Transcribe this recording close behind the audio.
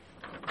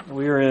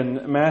We are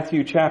in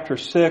Matthew chapter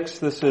 6.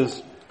 This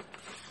is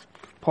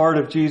part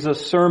of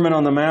Jesus' Sermon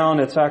on the Mount.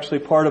 It's actually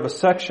part of a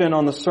section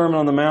on the Sermon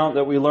on the Mount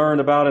that we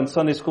learned about in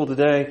Sunday school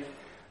today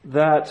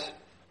that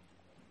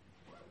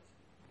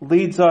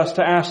leads us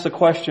to ask the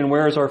question,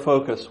 where is our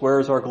focus? Where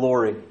is our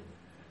glory?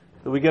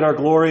 Do we get our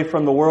glory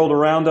from the world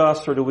around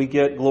us, or do we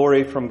get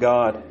glory from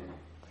God?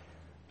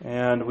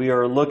 And we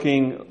are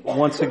looking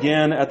once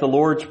again at the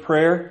Lord's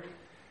Prayer.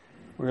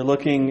 We're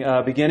looking,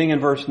 beginning in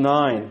verse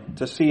 9,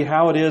 to see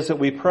how it is that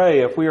we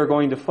pray if we are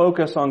going to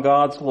focus on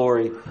God's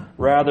glory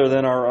rather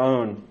than our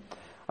own.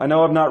 I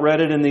know I've not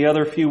read it in the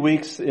other few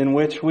weeks in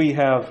which we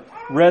have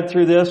read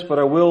through this, but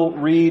I will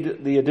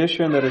read the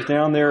edition that is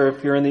down there.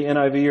 If you're in the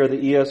NIV or the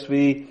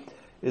ESV,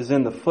 is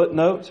in the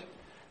footnote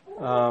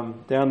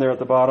down there at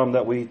the bottom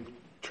that we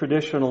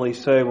traditionally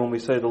say when we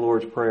say the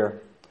Lord's Prayer.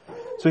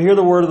 So hear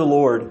the word of the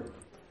Lord.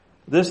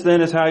 This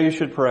then is how you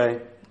should pray.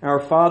 Our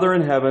Father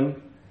in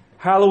heaven,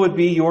 hallowed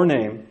be your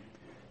name.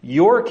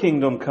 Your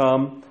kingdom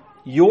come,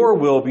 your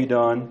will be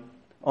done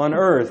on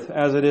earth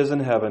as it is in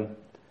heaven.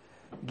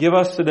 Give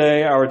us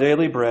today our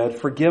daily bread.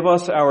 Forgive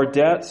us our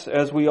debts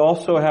as we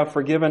also have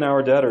forgiven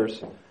our debtors.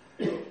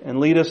 And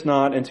lead us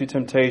not into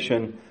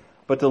temptation,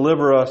 but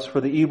deliver us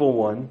from the evil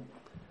one.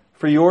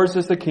 For yours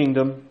is the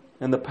kingdom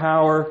and the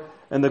power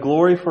and the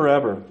glory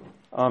forever.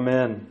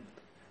 Amen.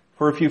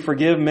 For if you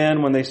forgive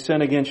men when they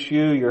sin against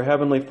you, your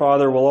heavenly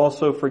Father will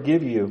also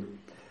forgive you.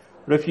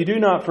 But if you do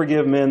not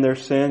forgive men their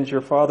sins,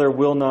 your Father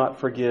will not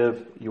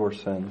forgive your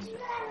sins.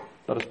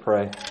 Let us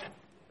pray.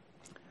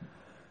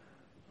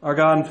 Our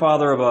God and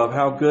Father above,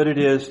 how good it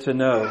is to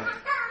know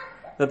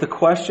that the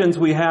questions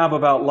we have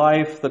about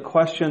life, the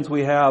questions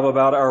we have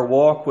about our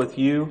walk with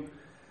you,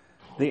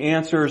 the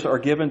answers are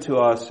given to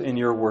us in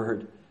your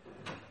word.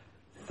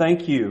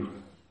 Thank you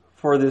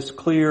for this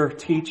clear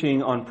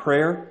teaching on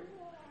prayer,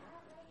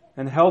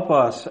 and help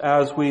us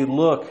as we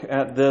look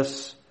at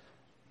this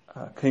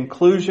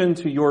conclusion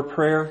to your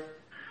prayer.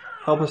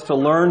 Help us to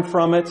learn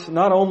from it,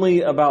 not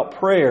only about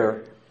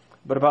prayer,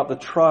 but about the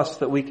trust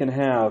that we can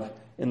have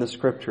in the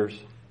Scriptures.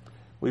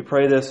 We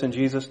pray this in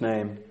Jesus'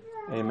 name.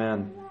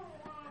 Amen.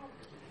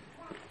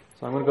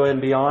 So I'm going to go ahead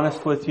and be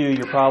honest with you.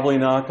 You're probably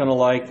not going to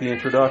like the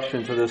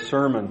introduction to this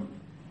sermon.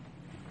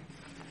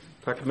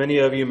 In fact, many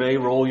of you may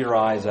roll your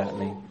eyes at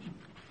me.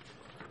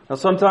 Now,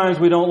 sometimes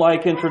we don't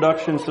like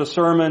introductions to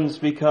sermons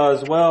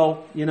because,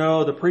 well,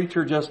 the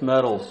preacher just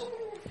meddles.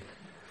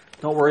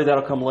 Don't worry,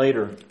 that'll come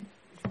later.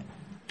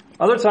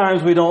 Other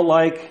times we don't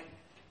like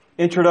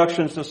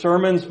introductions to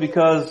sermons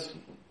because,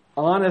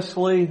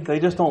 honestly, they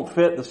just don't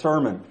fit the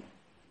sermon.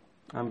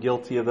 I'm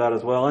guilty of that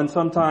as well. And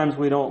sometimes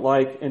we don't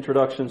like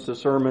introductions to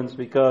sermons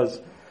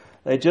because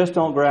they just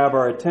don't grab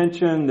our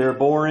attention, they're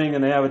boring,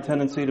 and they have a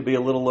tendency to be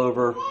a little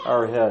over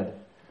our head.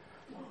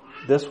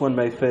 This one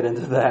may fit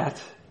into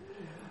that.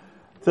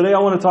 Today I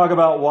want to talk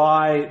about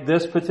why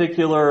this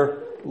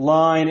particular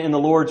line in the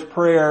Lord's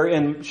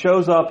Prayer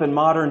shows up in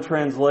modern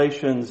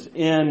translations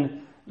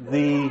in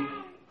the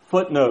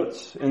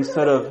footnotes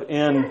instead of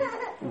in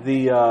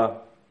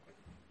the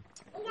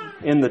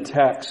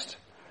text.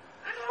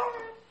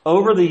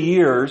 Over the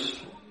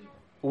years,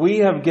 we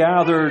have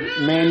gathered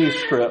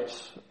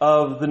manuscripts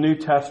of the New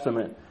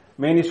Testament.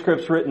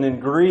 Manuscripts written in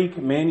Greek,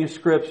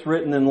 manuscripts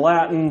written in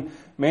Latin,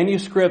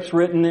 manuscripts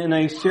written in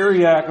a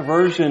Syriac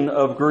version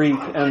of Greek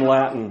and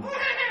Latin.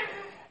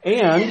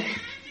 And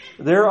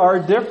there are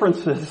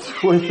differences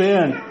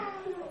within.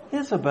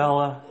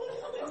 Isabella,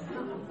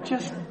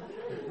 just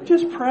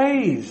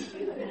praise.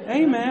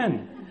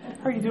 Amen.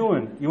 How are you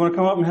doing? You want to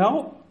come up and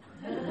help?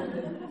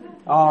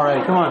 All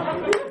right, come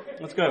on.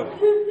 Let's go.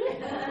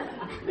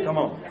 Come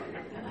on.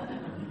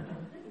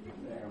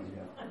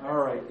 All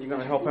right, you're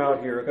going to help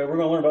out here. Okay, we're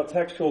going to learn about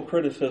textual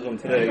criticism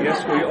today.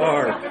 Yes, we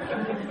are.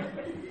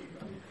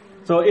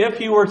 So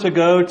if you were to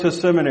go to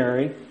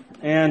seminary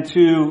and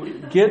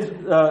to get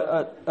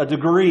a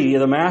degree,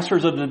 the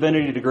Master's of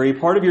Divinity degree,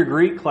 part of your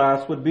Greek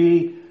class would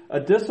be a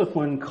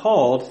discipline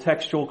called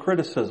textual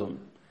criticism.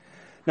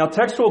 Now,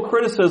 textual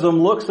criticism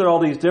looks at all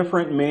these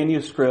different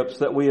manuscripts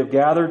that we have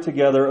gathered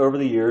together over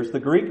the years, the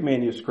Greek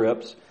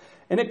manuscripts,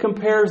 and it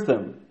compares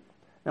them.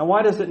 Now,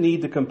 why does it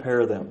need to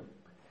compare them?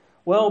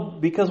 Well,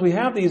 because we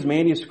have these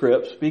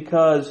manuscripts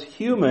because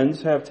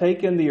humans have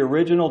taken the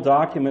original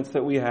documents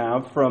that we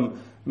have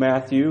from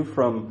Matthew,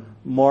 from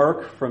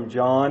Mark, from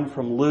John,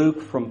 from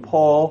Luke, from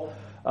Paul,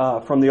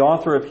 from the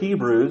author of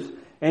Hebrews,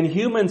 and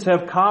humans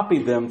have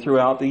copied them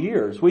throughout the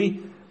years.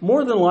 We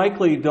more than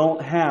likely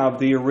don't have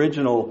the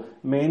original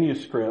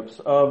manuscripts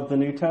of the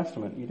New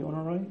Testament. You doing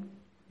all right?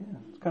 Yeah,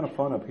 it's kind of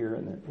fun up here,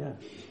 isn't it? Yeah.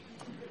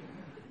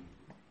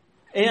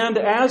 And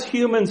as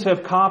humans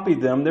have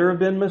copied them, there have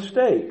been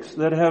mistakes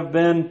that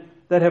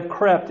have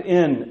crept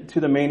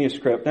into the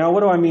manuscript. Now, what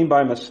do I mean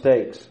by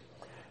mistakes?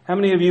 How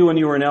many of you, when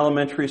you were in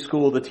elementary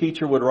school, the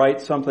teacher would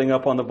write something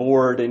up on the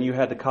board and you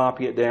had to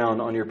copy it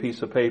down on your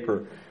piece of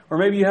paper? Or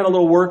maybe you had a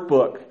little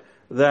workbook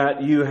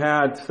that you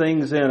had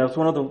things in. It was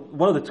one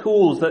of the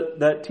tools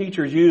that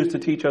teachers use to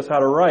teach us how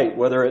to write,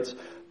 whether it's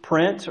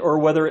print or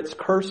whether it's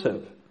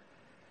cursive.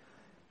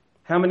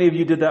 How many of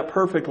you did that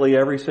perfectly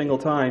every single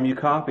time you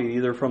copied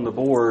either from the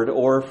board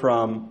or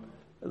from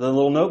the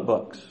little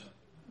notebooks?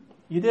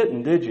 You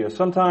didn't, did you?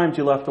 Sometimes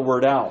you left a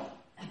word out.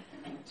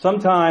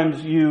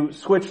 Sometimes you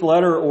switched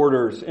letter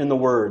orders in the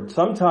word.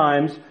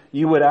 Sometimes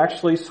you would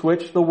actually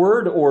switch the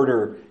word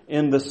order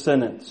in the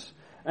sentence.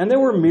 And there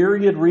were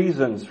myriad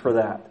reasons for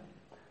that.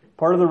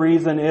 Part of the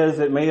reason is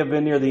it may have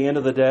been near the end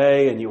of the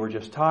day and you were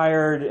just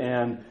tired,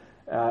 and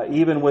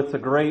even with the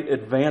great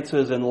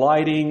advances in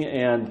lighting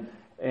and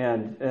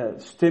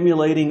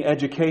stimulating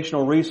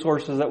educational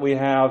resources that we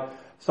have,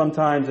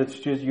 sometimes it's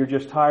just you're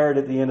just tired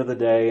at the end of the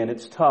day and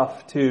it's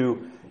tough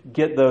to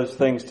get those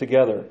things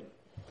together.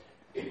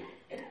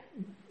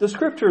 The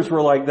scriptures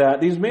were like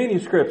that. These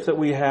manuscripts that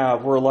we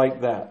have were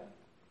like that.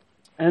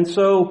 And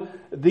so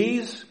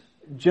these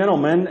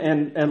gentlemen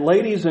and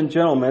ladies and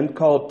gentlemen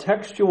called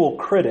textual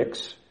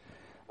critics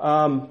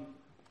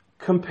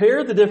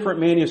compare the different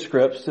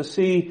manuscripts to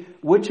see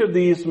which of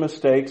these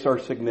mistakes are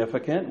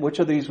significant, which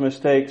of these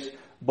mistakes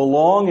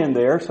belong in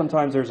there.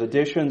 Sometimes there's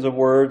additions of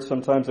words,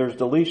 sometimes there's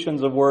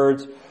deletions of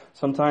words,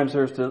 sometimes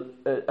there's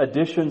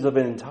additions of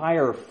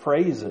entire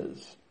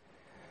phrases.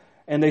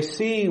 And they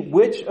see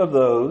which of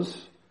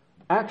those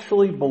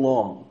actually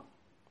belong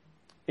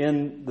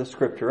in the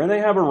scripture. And they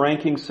have a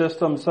ranking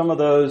system. Some of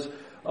those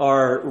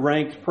are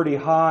ranked pretty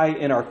high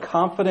in our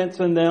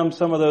confidence in them.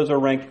 Some of those are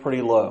ranked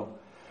pretty low.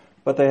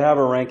 But they have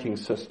a ranking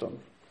system.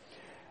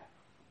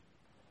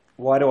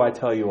 Why do I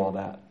tell you all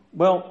that?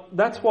 Well,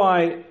 that's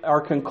why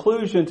our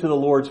conclusion to the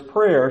Lord's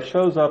Prayer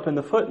shows up in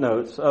the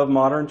footnotes of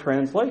modern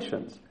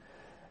translations.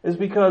 Is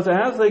because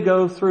as they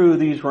go through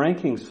these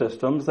ranking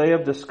systems, they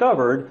have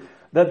discovered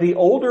that the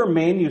older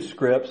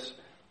manuscripts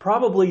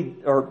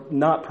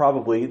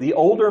the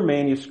older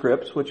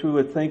manuscripts, which we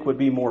would think would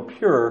be more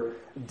pure,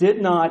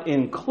 did not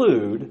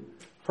include,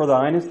 "For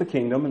thine is the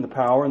kingdom and the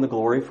power and the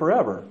glory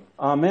forever.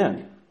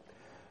 Amen."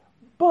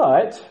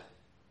 But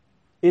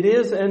it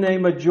is in a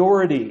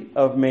majority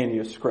of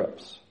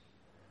manuscripts.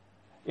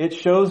 It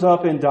shows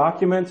up in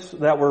documents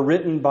that were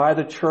written by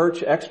the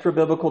church,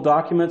 extra-biblical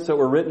documents that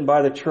were written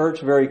by the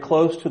church very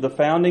close to the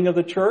founding of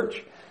the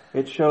church.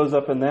 It shows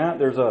up in that.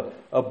 There's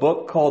a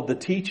book called The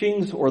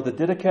Teachings or the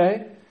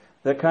Didache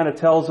that kind of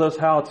tells us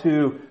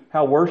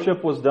how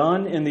worship was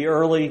done in the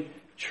early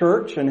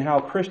church and how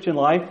Christian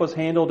life was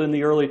handled in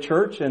the early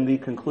church, and the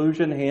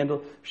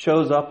conclusion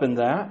shows up in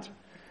that.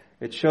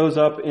 It shows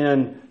up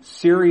in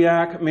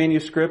Syriac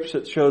manuscripts.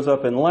 It shows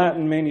up in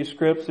Latin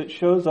manuscripts. It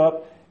shows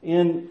up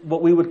in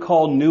what we would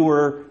call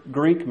newer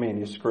Greek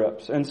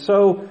manuscripts. And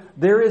so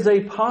there is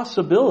a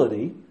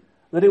possibility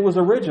that it was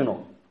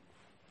original.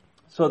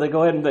 So they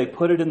go ahead and they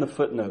put it in the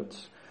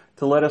footnotes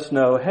to let us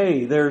know,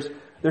 hey, there's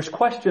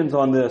questions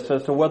on this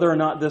as to whether or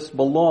not this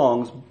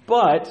belongs,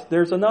 but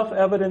there's enough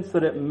evidence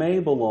that it may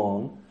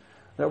belong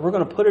that we're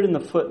going to put it in the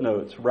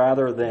footnotes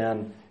rather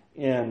than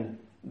in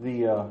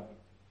the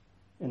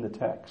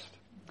text.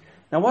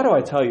 Now, why do I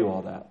tell you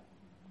all that?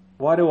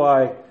 Why do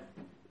I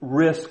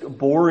risk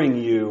boring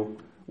you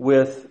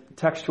with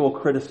textual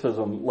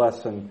criticism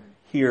lesson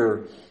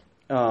here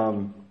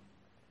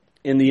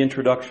in the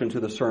introduction to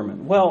the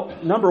sermon? Well,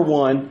 number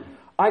one,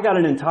 I got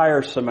an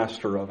entire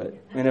semester of it.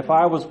 And if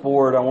I was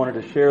bored, I wanted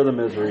to share the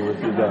misery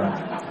with you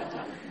guys.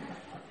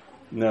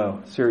 No,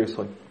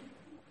 seriously.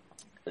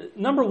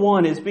 Number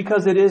one is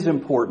because it is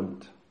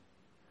important.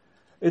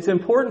 It's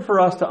important for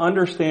us to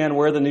understand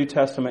where the New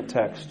Testament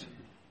text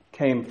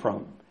came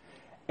from.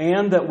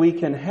 And that we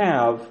can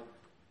have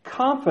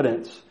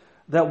confidence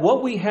that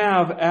what we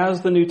have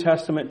as the New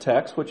Testament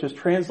text, which is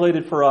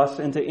translated for us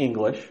into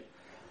English,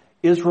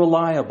 is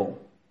reliable.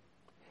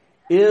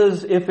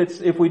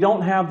 If we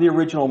don't have the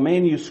original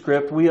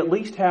manuscript, we at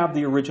least have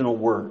the original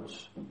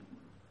words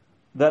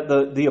that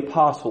the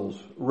apostles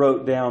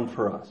wrote down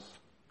for us.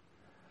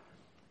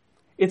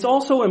 It's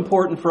also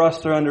important for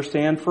us to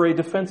understand for a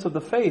defense of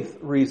the faith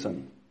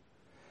reason.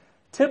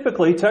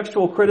 Typically,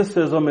 textual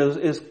criticism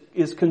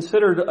is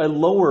considered a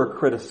lower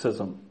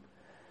criticism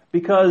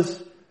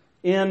because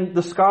in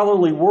the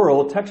scholarly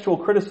world, textual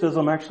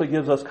criticism actually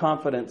gives us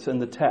confidence in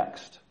the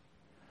text.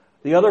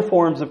 The other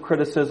forms of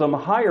criticism,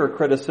 higher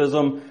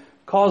criticism,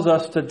 cause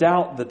us to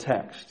doubt the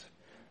text.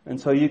 And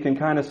so you can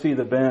kind of see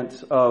the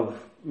bent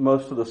of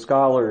most of the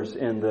scholars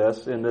in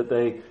this, in that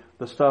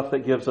the stuff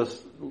that gives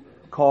us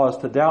cause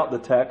to doubt the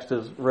text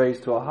is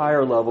raised to a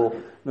higher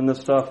level than the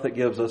stuff that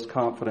gives us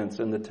confidence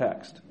in the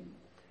text.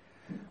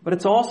 But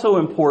it's also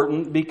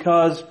important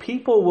because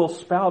people will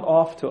spout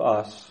off to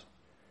us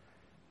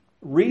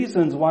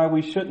reasons why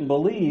we shouldn't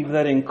believe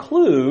that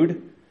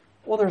include,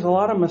 well, there's a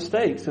lot of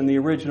mistakes in the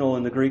original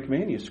and the Greek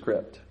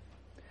manuscript.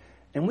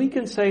 And we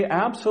can say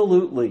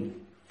absolutely,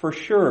 for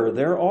sure,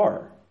 there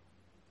are.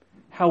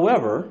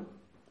 However,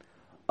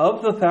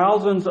 of the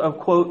thousands of,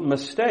 quote,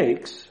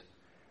 mistakes,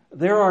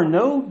 there are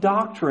no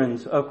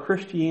doctrines of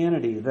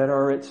Christianity that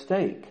are at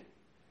stake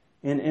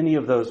in any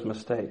of those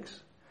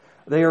mistakes.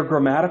 They are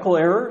grammatical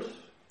errors.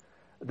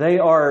 They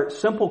are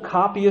simple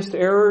copyist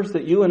errors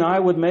that you and I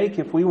would make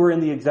if we were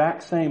in the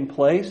exact same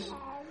place.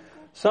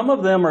 some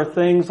of them are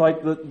things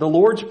like the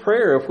Lord's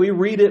Prayer. If we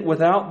read it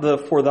without the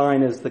 "For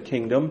thine is the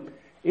kingdom,"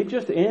 it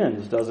just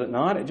ends, does it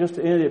not?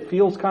 It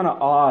feels kind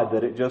of odd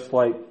that it just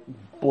like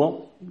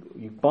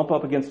you bump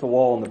up against the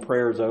wall and the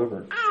prayer is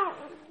over.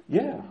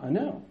 Yeah, I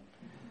know.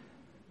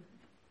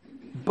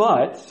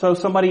 But, so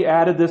somebody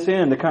added this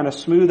in to kind of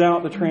smooth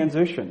out the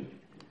transition.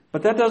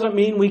 But that doesn't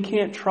mean we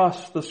can't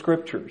trust the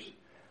Scriptures.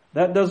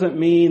 That doesn't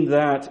mean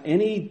that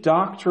any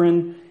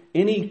doctrine,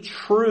 any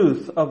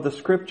truth of the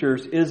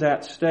Scriptures is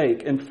at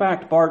stake. In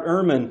fact, Bart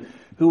Ehrman,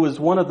 who was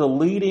one of the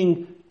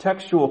leading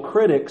textual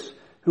critics,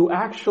 who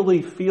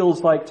actually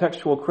feels like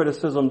textual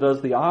criticism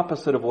does the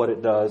opposite of what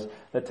it does,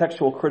 that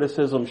textual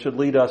criticism should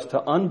lead us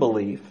to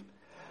unbelief,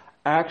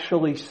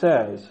 actually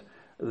says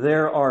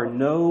there are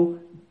no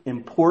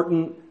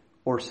important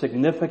or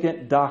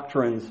significant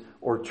doctrines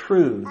or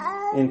truths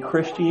in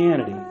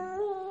Christianity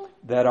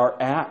that are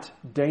at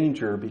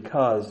danger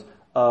because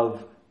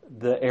of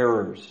the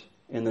errors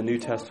in the New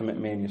Testament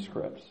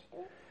manuscripts.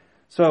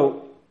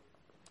 So,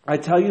 I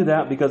tell you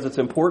that because it's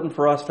important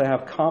for us to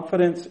have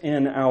confidence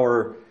in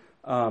our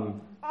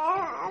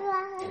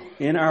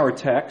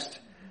text,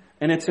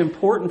 and it's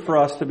important for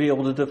us to be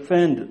able to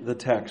defend the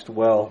text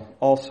well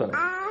also.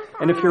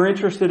 And if you're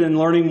interested in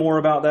learning more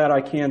about that,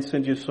 I can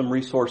send you some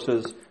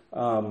resources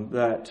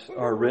that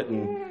are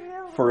written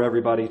for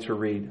everybody to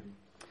read.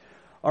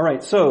 All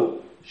right,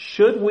 so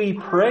should we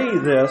pray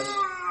this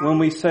when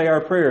we say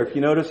our prayer? If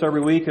you notice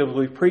every week as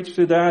we've preached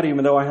through that,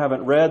 even though I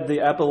haven't read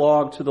the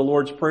epilogue to the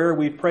Lord's Prayer,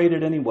 we've prayed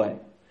it anyway.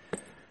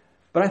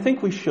 But I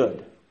think we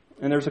should.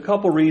 And there's a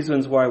couple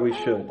reasons why we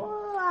should.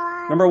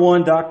 Number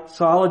one,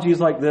 doxologies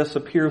like this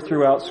appear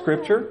throughout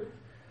Scripture.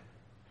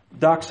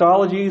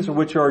 Doxologies,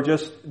 which are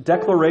just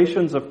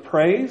declarations of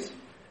praise,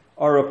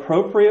 are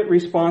appropriate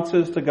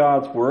responses to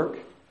God's work.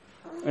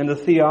 And the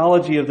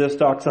theology of this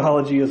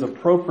doxology is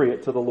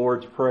appropriate to the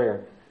Lord's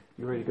Prayer.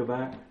 You ready to go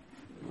back?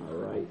 All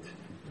right.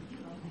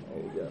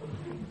 There you go.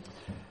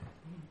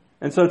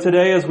 And so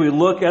today, as we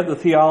look at the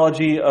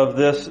theology of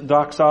this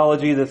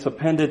doxology that's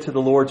appended to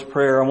the Lord's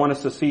Prayer, I want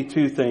us to see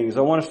two things.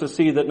 I want us to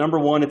see that, number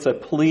one, it's a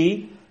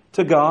plea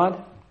to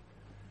God.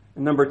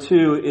 And number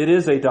two, it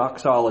is a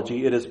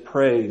doxology. It is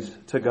praise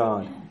to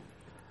God.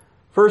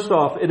 First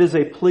off, it is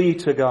a plea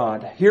to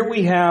God. Here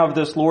we have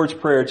this Lord's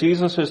Prayer.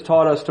 Jesus has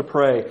taught us to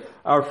pray,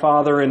 "Our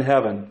Father in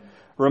heaven,"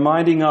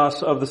 reminding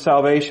us of the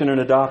salvation and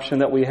adoption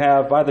that we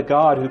have by the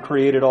God who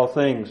created all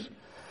things.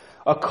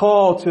 A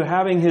call to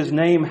having His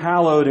name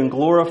hallowed and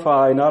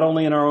glorified, not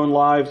only in our own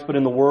lives, but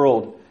in the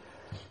world.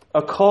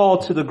 A call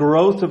to the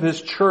growth of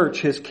His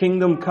church, His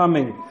kingdom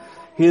coming,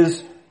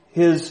 His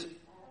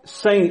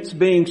saints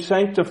being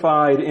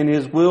sanctified, and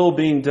His will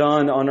being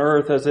done on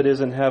earth as it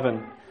is in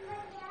heaven.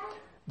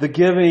 The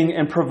giving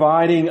and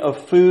providing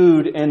of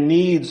food and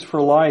needs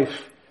for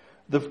life.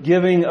 The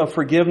giving of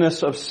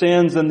forgiveness of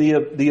sins and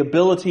the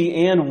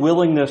ability and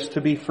willingness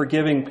to be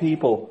forgiving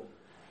people.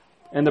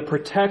 And the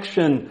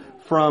protection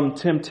from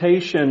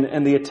temptation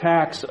and the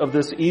attacks of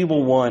this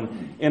evil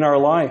one in our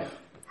life.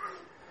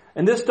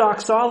 And this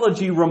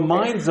doxology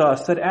reminds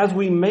us that as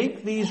we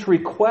make these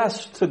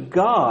requests to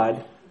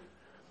God,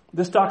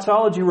 this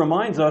doxology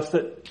reminds us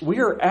that we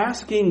are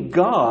asking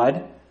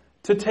God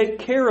to take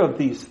care of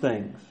these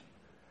things.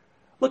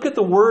 Look at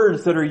the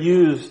words that are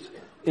used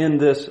in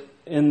this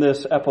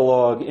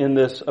epilogue, in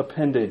this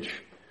appendage.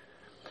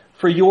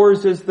 For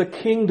yours is the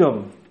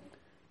kingdom.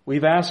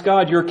 We've asked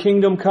God, your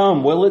kingdom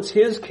come. Well, it's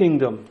His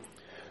kingdom.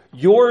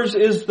 Yours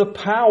is the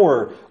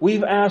power.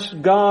 We've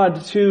asked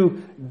God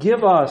to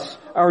give us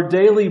our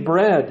daily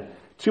bread,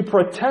 to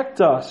protect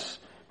us.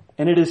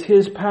 And it is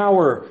His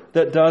power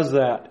that does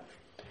that.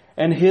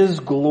 And His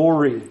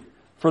glory.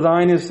 For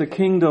thine is the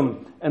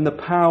kingdom and the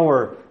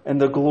power and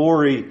the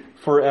glory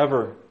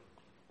forever.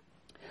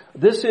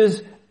 This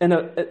is an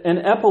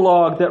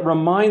epilogue that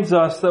reminds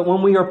us that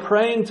when we are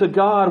praying to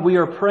God, we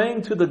are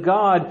praying to the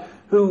God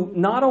who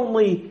not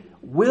only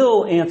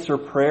will answer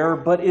prayer,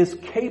 but is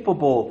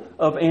capable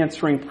of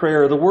answering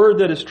prayer. The word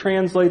that is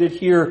translated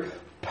here,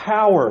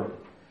 power,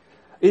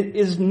 it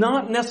is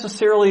not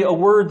necessarily a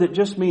word that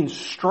just means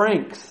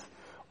strength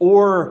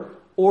or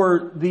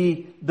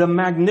the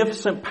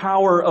magnificent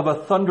power of a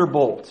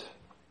thunderbolt.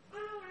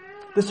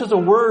 This is a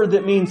word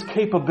that means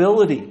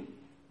capability.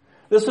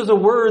 This is a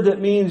word that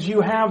means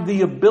you have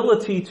the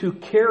ability to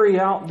carry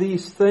out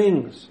these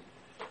things.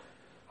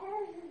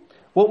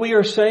 What we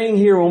are saying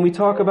here when we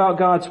talk about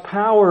God's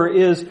power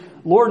is,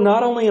 Lord,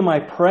 not only am I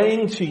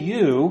praying to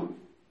you,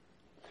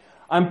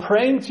 I'm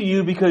praying to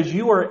you because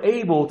you are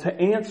able to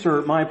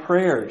answer my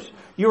prayers.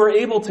 You are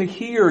able to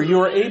hear. You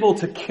are able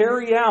to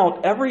carry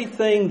out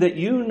everything that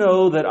you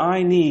know that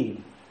I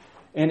need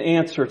in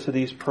answer to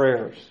these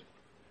prayers.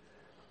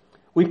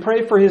 We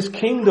pray for His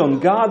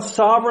kingdom. God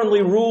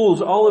sovereignly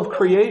rules all of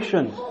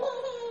creation.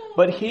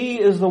 But He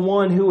is the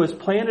one who has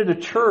planted a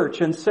church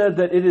and said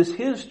that it is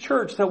His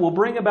church that will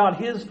bring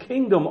about His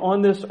kingdom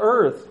on this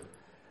earth.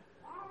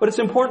 But it's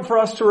important for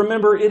us to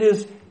remember it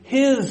is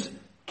His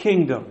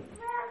kingdom.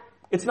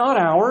 It's not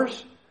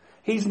ours.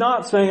 He's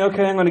not saying,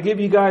 okay, I'm going to give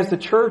you guys the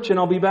church and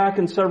I'll be back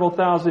in several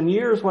thousand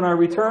years when I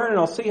return and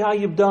I'll see how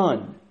you've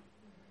done.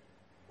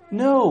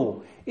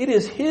 No, it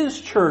is His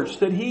church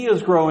that He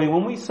is growing.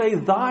 When we say,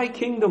 Thy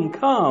kingdom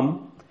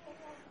come,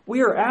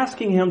 we are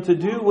asking Him to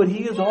do what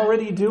He is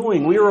already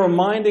doing. We are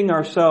reminding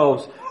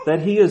ourselves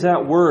that He is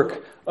at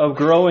work of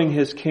growing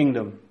His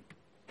kingdom.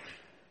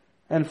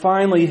 And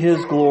finally,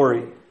 His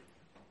glory.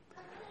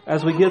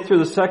 As we get through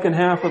the second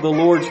half of the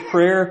Lord's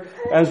Prayer,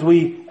 as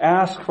we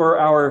ask for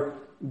our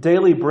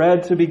daily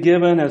bread to be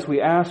given, as we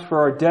ask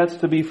for our debts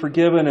to be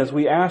forgiven, as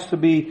we ask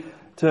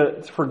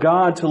for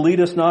God to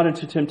lead us not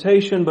into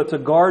temptation, but to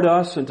guard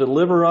us and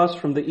deliver us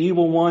from the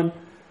evil one,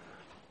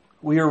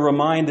 we are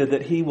reminded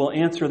that He will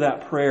answer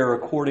that prayer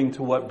according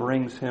to what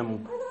brings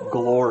Him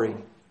glory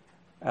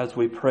as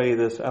we pray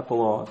this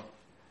epilogue.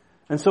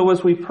 And so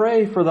as we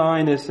pray for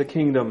Thine is the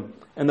kingdom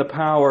and the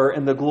power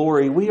and the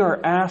glory, we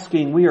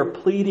are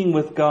pleading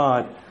with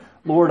God,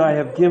 Lord, I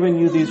have given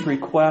you these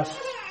requests.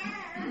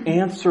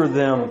 Answer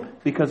them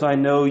because I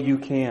know you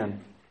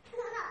can.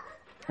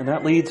 And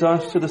that leads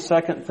us to the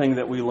second thing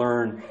that we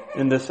learn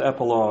in this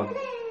epilogue,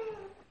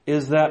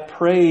 is that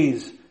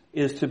praise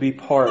is to be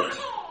part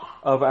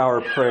of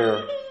our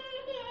prayer.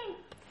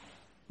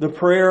 The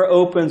prayer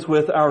opens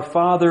with, Our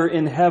Father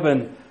in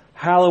heaven,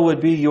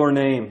 hallowed be your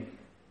name.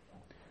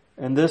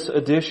 And this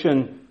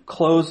addition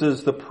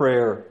closes the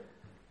prayer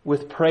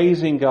with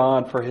praising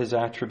God for His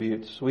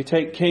attributes. We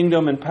take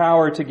kingdom and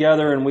power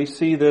together and we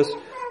see this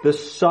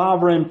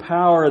sovereign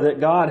power that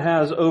God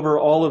has over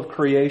all of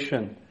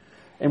creation.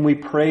 And we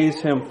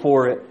praise Him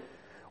for it.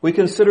 We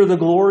consider the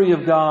glory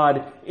of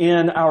God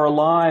in our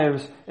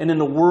lives and in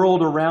the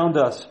world around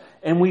us.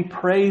 And we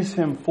praise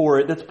Him for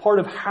it. That's part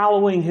of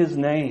hallowing His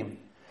name.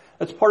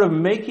 That's part of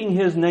making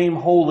His name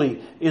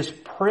holy, is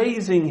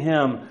praising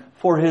Him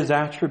for His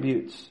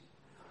attributes.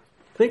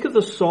 Think of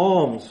the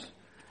Psalms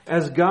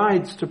as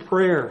guides to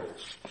prayer.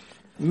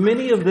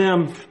 Many of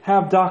them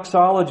have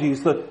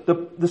doxologies.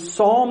 The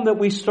psalm that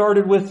we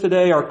started with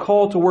today, our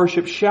call to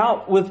worship,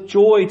 shout with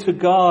joy to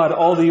God,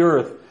 all the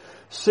earth.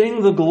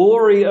 Sing the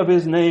glory of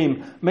His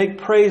name. Make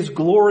praise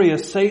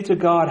glorious. Say to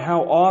God,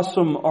 how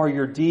awesome are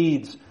your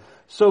deeds.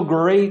 So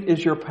great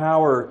is your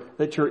power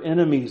that your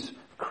enemies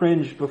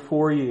cringe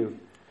before you.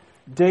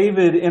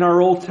 David, in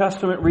our Old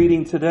Testament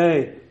reading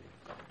today,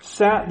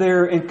 sat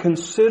there and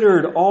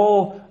considered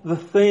all the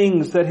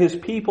things that his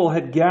people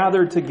had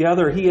gathered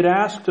together. He had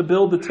asked to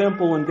build the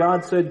temple, and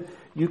God said,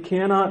 you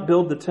cannot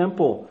build the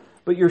temple,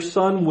 but your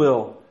son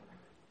will.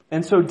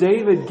 And so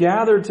David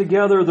gathered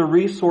together the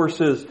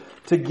resources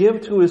to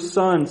give to his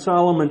son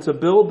Solomon to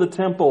build the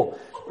temple.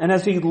 And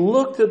as he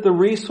looked at the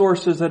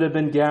resources that had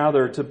been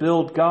gathered to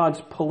build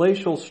God's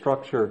palatial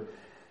structure,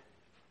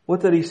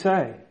 what did he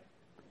say?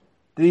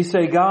 Did he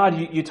say,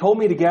 God, you told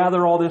me to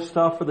gather all this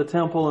stuff for the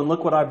temple and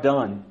look what I've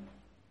done?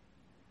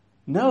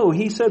 No,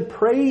 he said,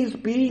 praise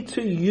be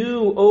to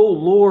you, O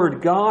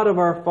Lord, God of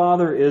our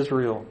father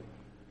Israel,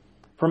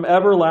 from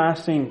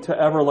everlasting to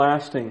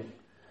everlasting.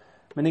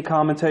 Many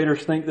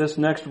commentators think this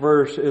next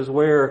verse is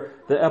where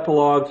the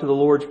epilogue to the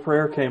Lord's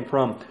Prayer came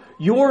from.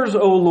 Yours,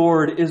 O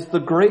Lord, is the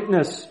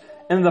greatness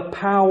and the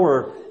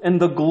power and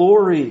the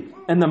glory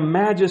and the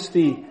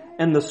majesty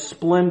and the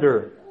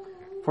splendor.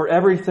 For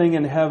everything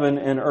in heaven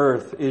and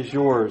earth is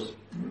yours.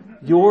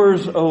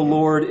 Yours, O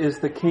Lord, is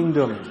the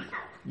kingdom.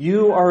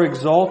 You are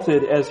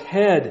exalted as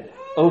head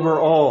over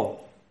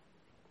all.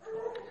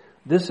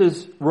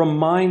 This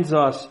reminds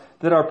us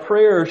that our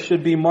prayers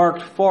should be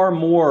marked far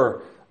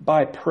more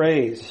by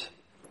praise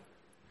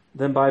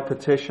than by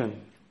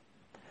petition.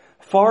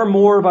 Far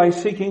more by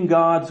seeking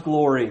God's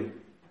glory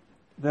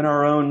than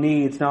our own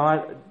needs.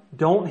 Now,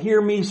 don't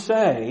hear me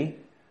say,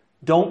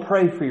 don't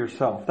pray for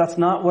yourself. That's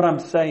not what I'm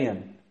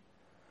saying.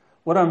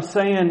 What I'm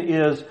saying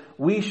is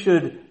we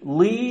should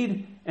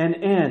lead and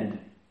end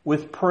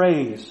with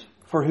praise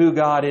for who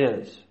God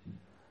is.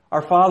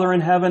 Our Father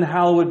in heaven,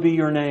 hallowed be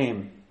your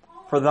name.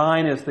 For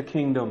thine is the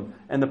kingdom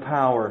and the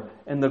power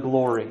and the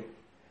glory.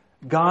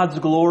 God's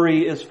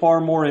glory is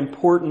far more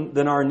important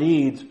than our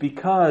needs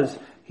because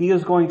He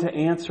is going to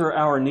answer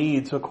our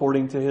needs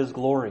according to His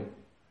glory.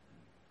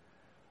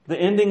 The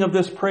ending of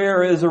this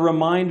prayer is a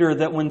reminder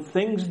that when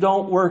things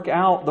don't work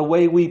out the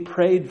way we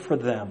prayed for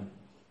them,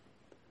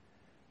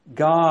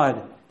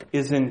 God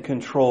is in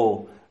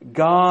control.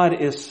 God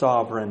is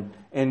sovereign,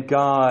 and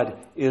God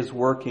is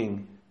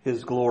working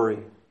His glory.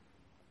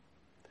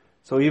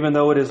 So even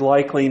though it is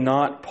likely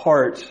not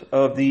part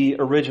of the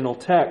original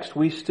text,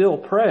 we still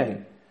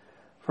pray,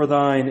 for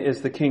thine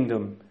is the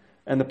kingdom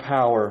and the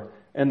power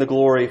and the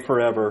glory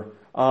forever.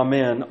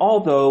 Amen.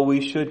 Although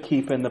we should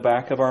keep in the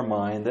back of our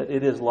mind that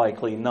it is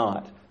likely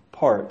not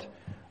part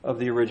of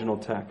the original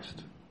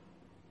text.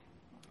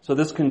 So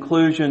this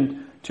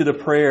conclusion to the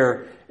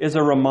prayer is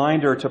a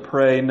reminder to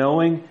pray,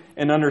 knowing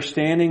and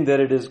understanding that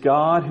it is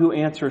God who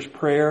answers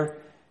prayer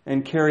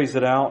and carries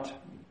it out.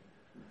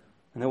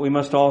 And that we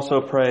must also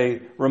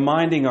pray,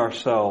 reminding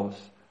ourselves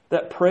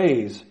that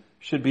praise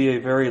should be a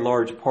very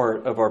large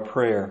part of our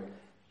prayer,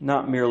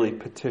 not merely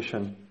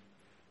petition.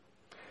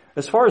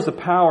 As far as the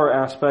power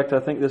aspect, I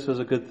think this is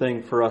a good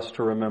thing for us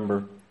to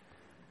remember.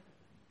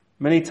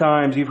 Many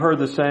times you've heard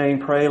the saying,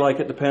 pray like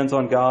it depends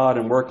on God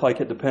and work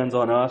like it depends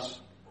on us.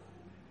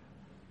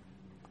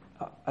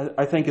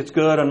 I think it's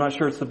good. I'm not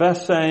sure it's the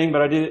best saying,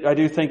 but I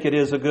do think it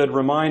is a good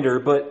reminder.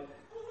 But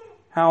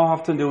how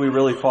often do we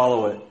really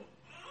follow it?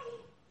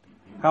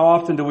 How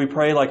often do we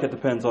pray like it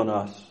depends on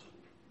us,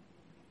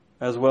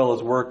 as well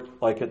as work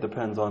like it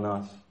depends on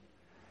us?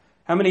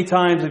 How many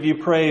times have you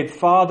prayed,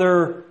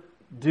 Father,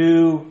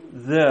 do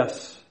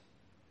this,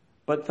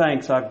 but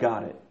thanks, I've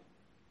got it?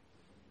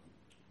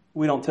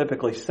 We don't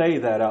typically say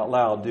that out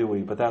loud, do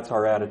we? But that's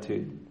our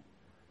attitude.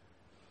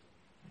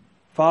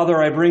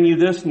 Father, I bring you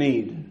this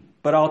need,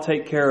 but I'll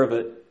take care of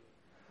it.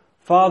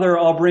 Father,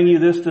 I'll bring you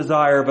this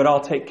desire, but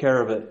I'll take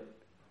care of it.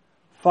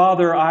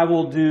 Father, I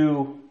will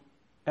do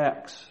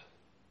X.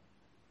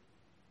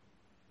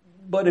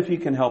 But if you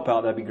can help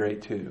out, that'd be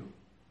great too.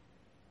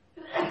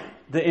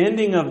 The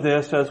ending of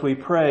this as we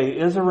pray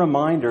is a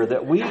reminder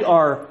that we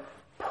are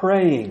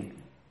praying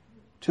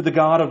to the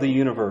God of the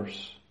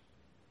universe.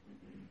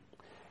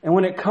 And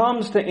when it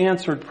comes to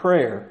answered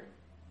prayer,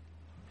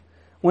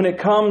 when it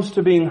comes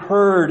to being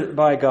heard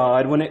by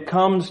God, when it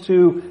comes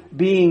to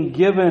being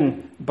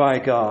given by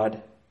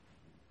God,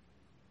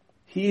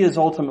 He is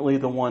ultimately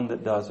the one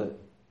that does it.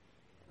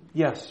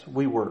 Yes,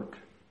 we work.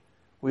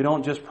 We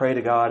don't just pray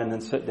to God and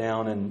then sit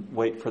down and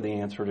wait for the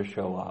answer to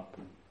show up.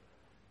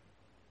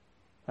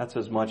 That's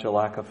as much a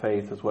lack of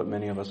faith as what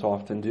many of us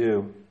often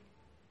do.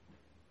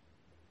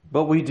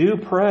 But we do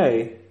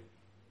pray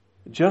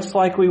just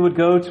like we would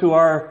go to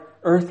our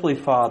earthly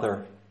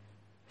father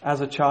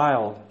as a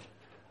child,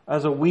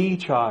 as a wee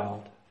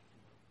child,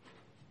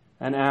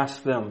 and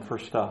ask them for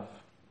stuff.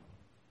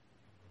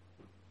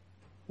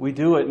 We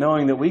do it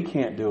knowing that we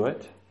can't do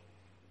it.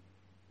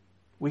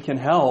 We can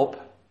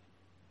help,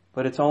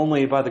 but it's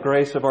only by the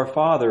grace of our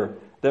Father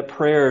that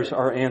prayers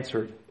are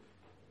answered.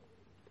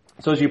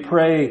 So as you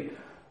pray,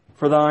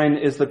 for thine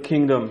is the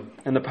kingdom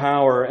and the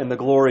power and the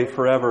glory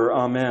forever.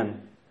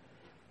 Amen.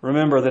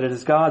 Remember that it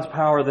is God's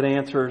power that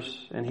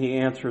answers, and He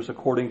answers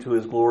according to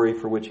His glory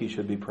for which He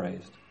should be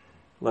praised.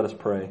 Let us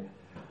pray.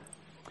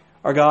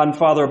 Our God and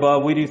Father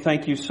above, we do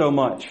thank You so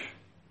much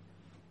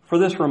for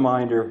this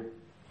reminder.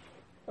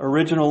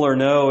 Original or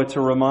no, it's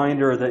a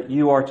reminder that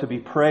You are to be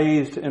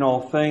praised in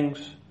all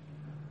things,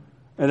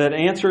 and that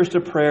answers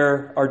to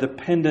prayer are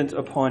dependent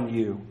upon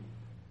You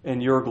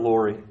and Your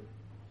glory.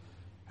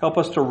 Help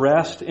us to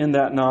rest in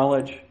that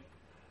knowledge.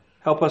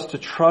 Help us to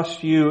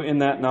trust You in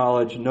that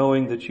knowledge,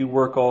 knowing that You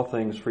work all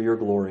things for Your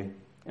glory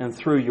and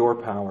through Your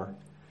power.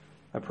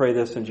 I pray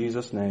this in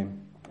Jesus'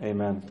 name.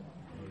 Amen.